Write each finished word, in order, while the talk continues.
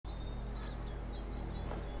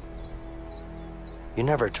You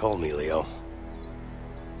never told me, Leo.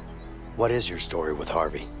 What is your story with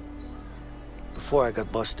Harvey? Before I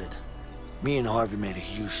got busted, me and Harvey made a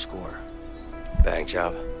huge score. Bank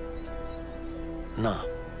job? Nah.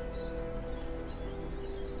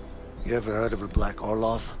 You ever heard of a Black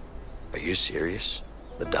Orlov? Are you serious?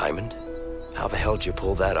 The diamond? How the hell did you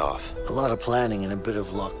pull that off? A lot of planning and a bit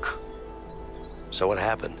of luck. So what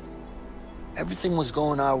happened? Everything was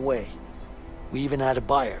going our way. We even had a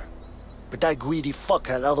buyer. But that greedy fuck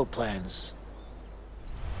had other plans.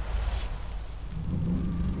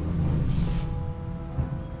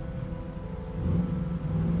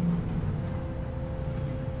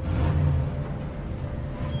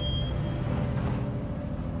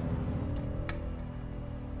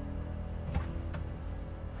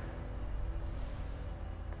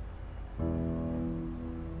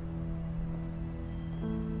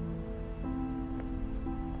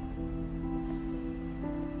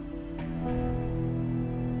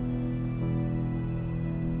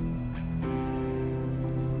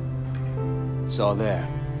 It's all there.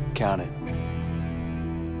 Count it.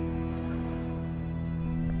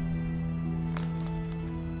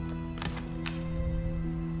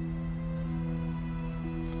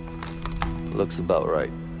 Looks about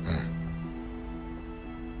right.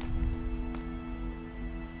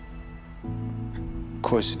 Of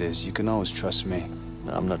course it is. You can always trust me.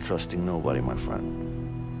 I'm not trusting nobody, my friend.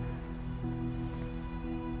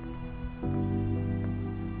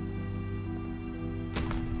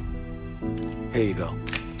 Here you go.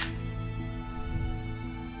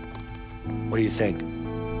 What do you think?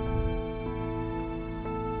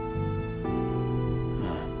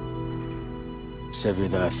 It's heavier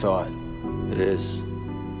than I thought. It is.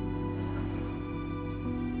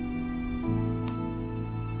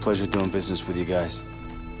 Pleasure doing business with you guys.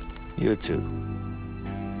 You too.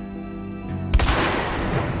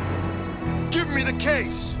 Give me the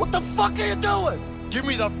case! What the fuck are you doing? Give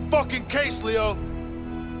me the fucking case, Leo!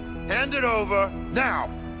 Hand it over, now!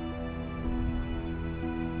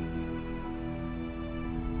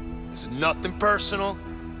 It's nothing personal,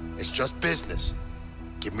 it's just business.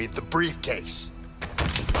 Give me the briefcase.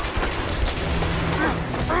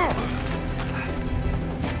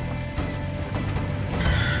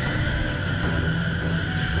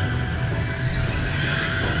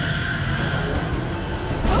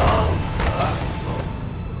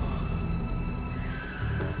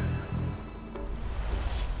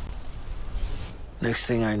 Next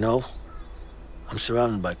thing I know, I'm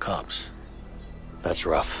surrounded by cops. That's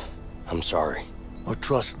rough. I'm sorry. Oh,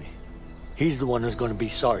 trust me. He's the one who's gonna be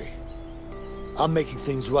sorry. I'm making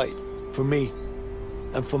things right. For me.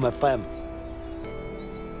 And for my family.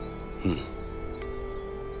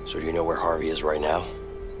 So do you know where Harvey is right now?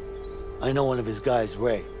 I know one of his guys,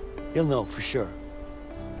 Ray. He'll know for sure.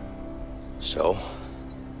 So?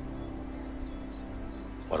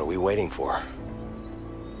 What are we waiting for?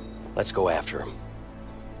 Let's go after him.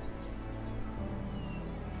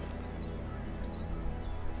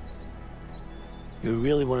 You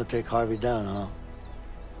really want to take Harvey down, huh?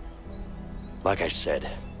 Like I said,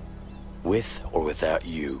 with or without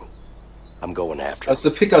you, I'm going after him.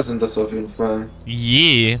 Also Ficker sind das auf jeden Fall.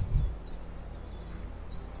 Je.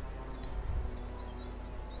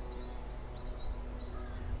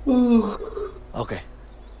 Okay.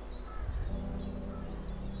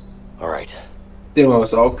 Alright. Dem war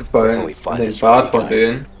was aufgefallen. An den Bart von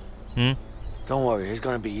denen. Don't worry, he's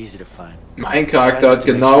gonna be easy to find. Mein Charakter hat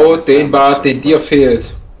genau den Bart, den dir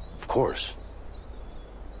fehlt. Of course.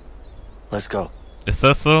 Let's go. Ist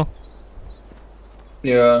das so?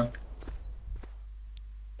 Ja.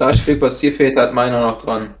 Das Stück, was dir fehlt, hat meiner noch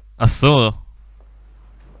dran. Ach so.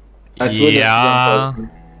 Als würde es Ja. zusammenpassen.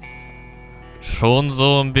 Schon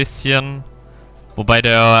so ein bisschen. Wobei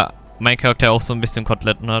mein Charakter auch so ein bisschen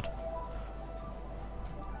Koteletten hat.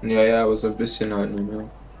 Ja, ja, aber so ein bisschen halt nur mehr.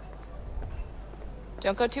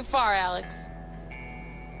 Don't go too far, Alex.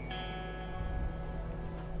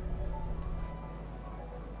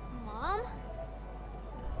 Mom?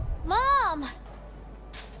 Mom!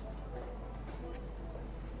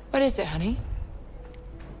 What is it, honey?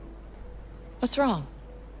 What's wrong?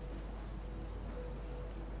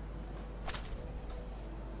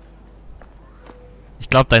 Ich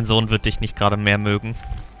glaube, dein Sohn wird dich nicht gerade mehr mögen.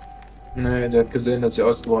 Nee, der hat gesehen, dass ich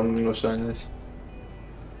ausgeworden bin wahrscheinlich.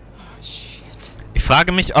 Oh, shit. Ich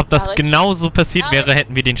frage mich, ob das Alex? genau so passiert wäre, Alex?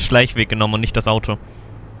 hätten wir den Schleichweg genommen und nicht das Auto.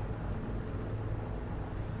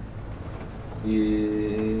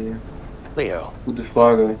 Leo, Gute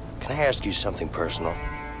Frage. can I ask you something personal?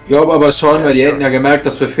 Ich glaube aber schon, weil die hätten ja gemerkt,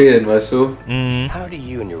 dass wir fehlen, weißt du? Mhm. How do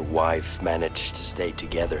you and your wife manage to stay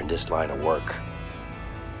together in this line of work?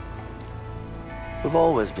 We've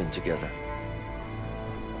always been together.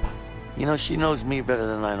 You know, she knows me better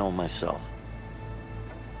than I know myself.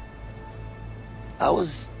 I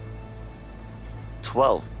was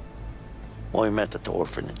 12 when we met at the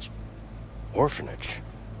orphanage. Orphanage?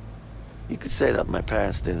 You could say that my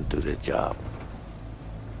parents didn't do their job.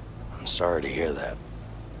 I'm sorry to hear that.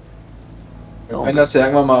 Wenn das ja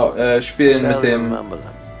irgendwann mal spielen mit Barely dem remember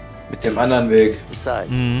them. anderen Weg. Besides,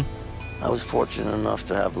 Mhm. I was fortunate enough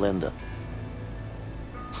to have Linda.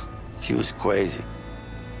 She was crazy.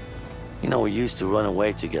 You know, we used to run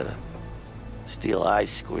away together. Steal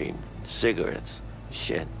ice cream, cigarettes,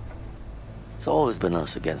 shit. It's always been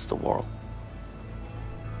us against the world.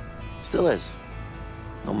 Still is.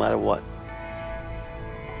 No matter what.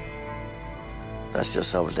 That's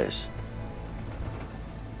just how it is.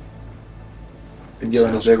 Bin ja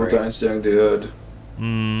eine sehr gute Einstellung, die hört.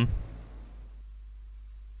 Mhm.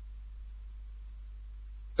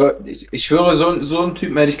 Gott, ich schwöre, so einen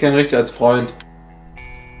Typen hätte ich kein Recht als Freund.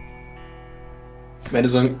 Wenn du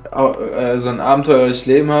so ein abenteuerliches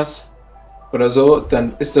Leben hast oder so,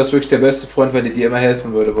 dann ist das wirklich der beste Freund, weil die dir immer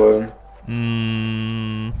helfen würde wollen.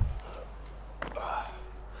 Mhm.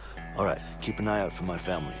 Alright, keep an eye out for my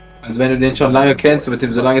family. Also wenn du den schon lange kennst und mit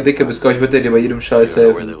dem so lange dicke bist, glaube ich, wird der dir bei jedem Scheiß You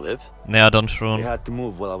know where they helfen. live? Ja, dann They schon. had to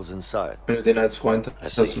move while I was inside. Wenn du den als Freund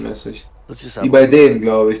hast, das mäßig. Let's just Die have bei denen,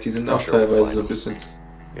 glaube ich, die sind auch Sure, teilweise fine. so ein bisschen.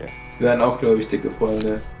 Yeah. Die werden auch, glaube ich, dicke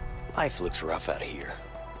Freunde. Life looks rough out of here.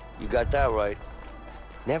 You got that right.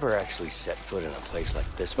 Never actually set foot in a place like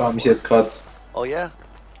this War mich before. jetzt kratzt. Oh yeah?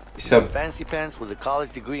 Ich hab. Fancy pants with a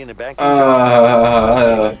college degree and a banking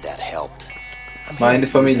job? That helped. I'm here Meine to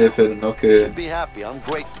Familie help. finden, okay. Should be happy. I'm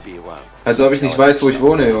great to be around. Als ob ich nicht weiß, wo ich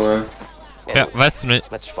wohne, Junge. Ja, weißt du nicht.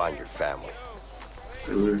 Let's find your family.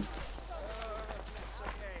 Cool.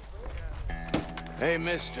 Hey,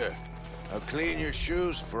 mister. I'll clean your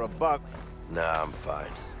shoes for $1. Nah, I'm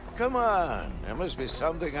fine. Come on. There must be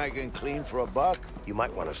something I can clean for $1. You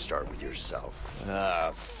might want to start with yourself.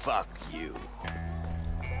 Ah, fuck you.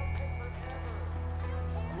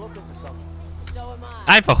 I'm looking for something. So am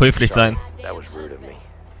I. Einfach höflich sein. That was rude of me.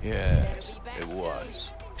 Yes, it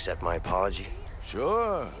was. Accept my apology?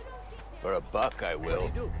 Sure. For $1, I will.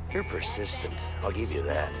 You're persistent. I'll give you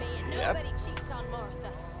that. Yep.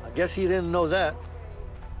 I guess he didn't know that.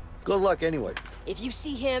 Good luck anyway. If you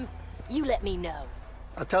see him, you let me know.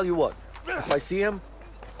 I'll tell you what. If I see him,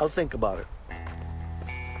 I'll think about it.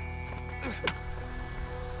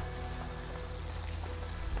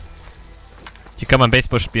 Hier kann man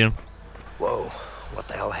Baseball spielen. Whoa, what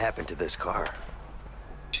the hell happened to this car?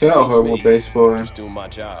 Ich höre auch irgendwo Baseball. Just doing my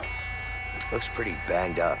job. Looks pretty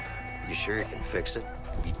banged up. You sure you can fix it?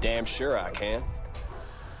 Be damn sure I can.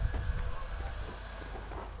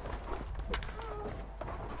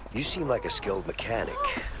 You seem like a skilled mechanic.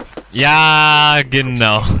 Ja,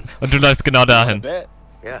 genau. Und du läufst genau dahin. Bet.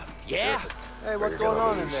 Yeah. Yeah? Hey, what's going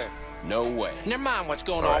on in there? No way. Never mind what's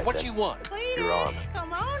going All on. right, What then. you want? You're on.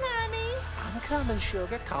 Come on, honey. I'm coming,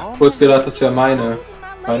 sugar. Calm Kurz down. gedacht, das wäre meine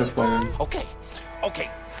Freundin. Okay, okay.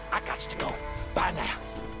 I got to go. Bye now.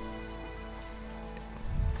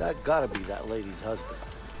 That gotta be that lady's husband.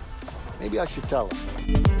 Maybe I should tell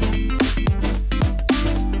her.